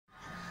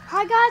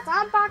Hi guys,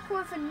 I'm back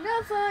with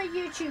another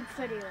YouTube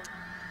video.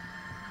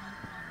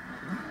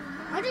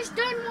 I just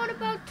done one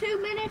about 2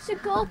 minutes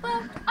ago,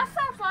 but I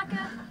felt I'd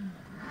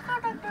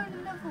done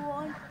another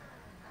one.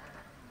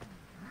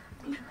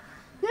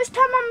 This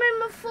time I'm in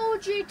my full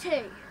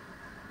GT,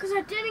 because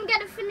I didn't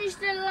get to finish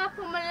the lap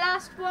on my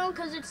last one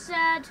because it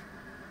said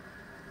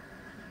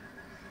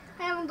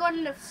I haven't got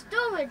enough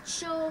storage.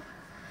 So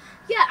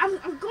yeah, I'm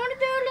going to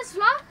do this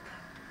lap.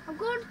 I'm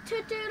going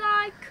to do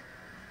like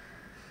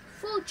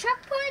full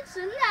checkpoints,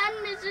 and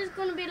then this is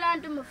going to be the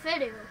end of my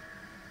video.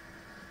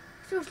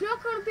 So it's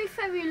not going to be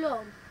very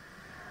long.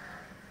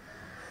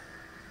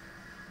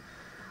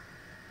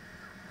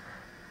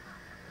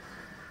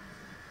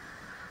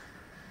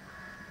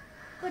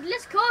 But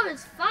this car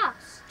is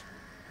fast.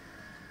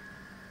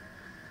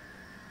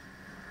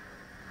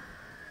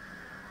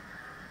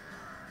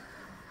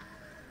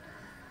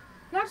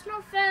 That's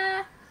not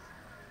fair.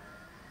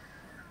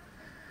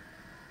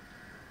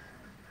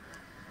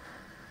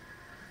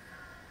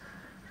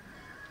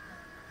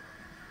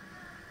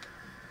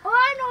 Oh,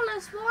 I know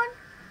this one.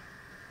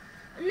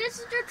 This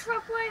is the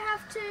truck where you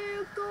have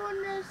to go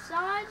on the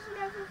sides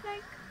and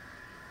everything.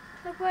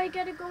 Like where you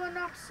gotta go in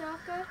that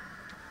circle.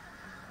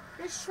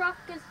 This truck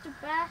is the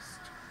best.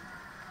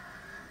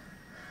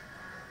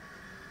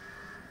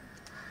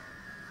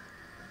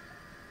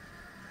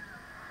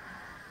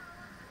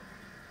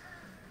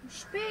 I'm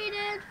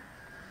speeding.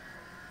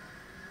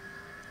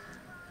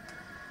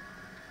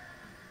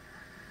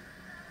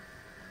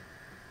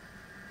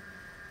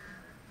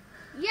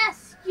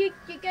 Yes, you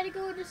gotta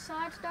go on the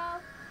sides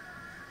now.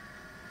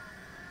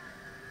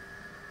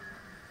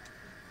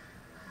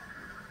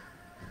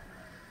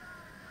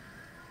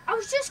 I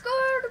was just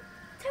going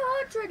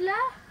 200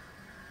 left.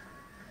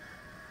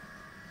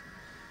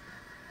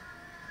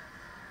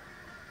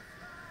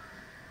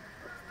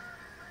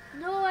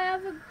 No, I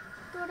haven't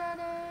got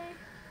any.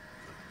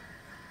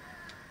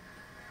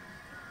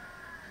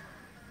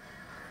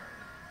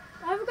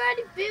 I haven't got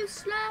any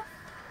boost left.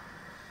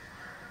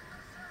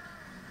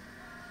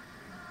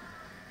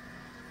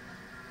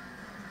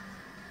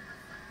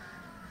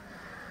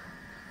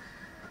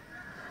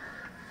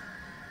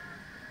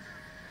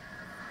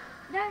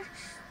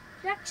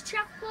 Next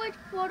checkpoint,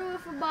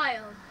 1/4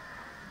 mile.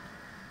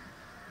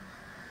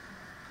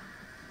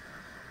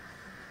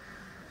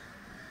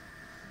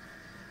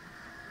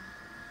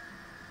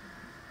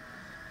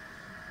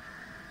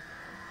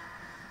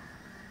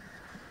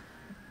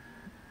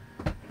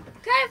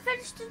 Okay, I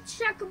finished in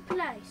second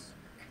place.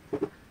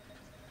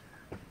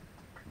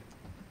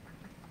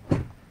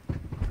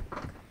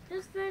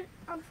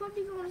 I'm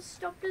probably going to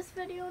stop this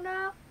video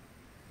now,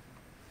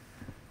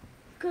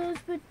 because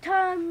the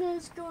time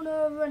is going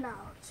to run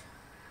out.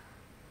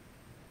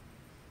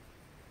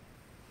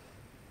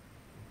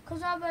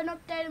 Because I haven't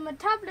updated my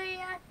tablet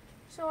yet,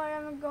 so I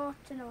haven't got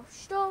enough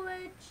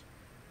storage.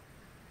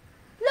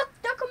 Look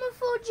at my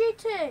full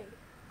GT.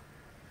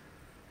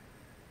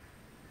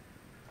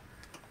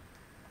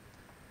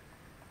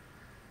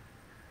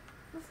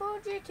 My full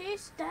GT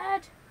is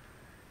dead.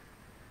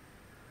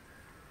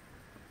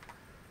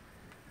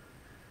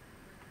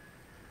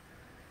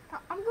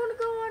 I'm going to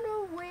go on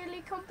a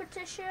wheelie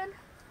competition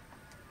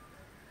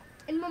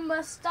in my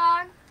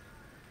Mustang.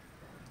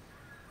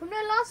 In the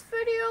last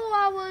video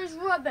I was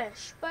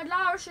rubbish, but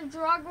now it's a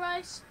drag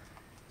race,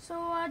 so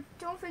I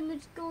don't think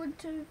it's going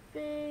to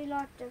be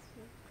that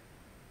different.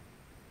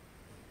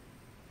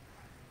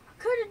 I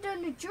could have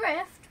done the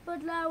drift,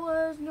 but there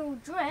was no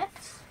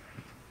drift.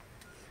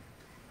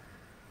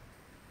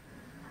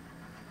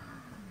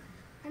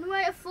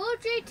 Anyway, a full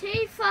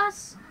GT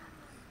fast,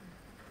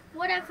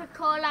 whatever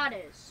car that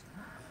is.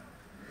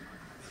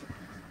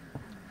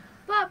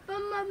 But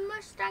my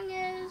Mustang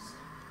is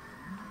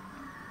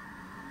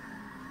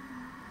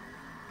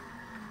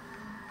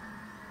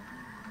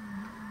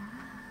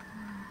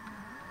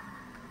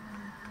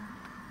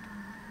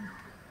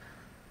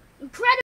incredible.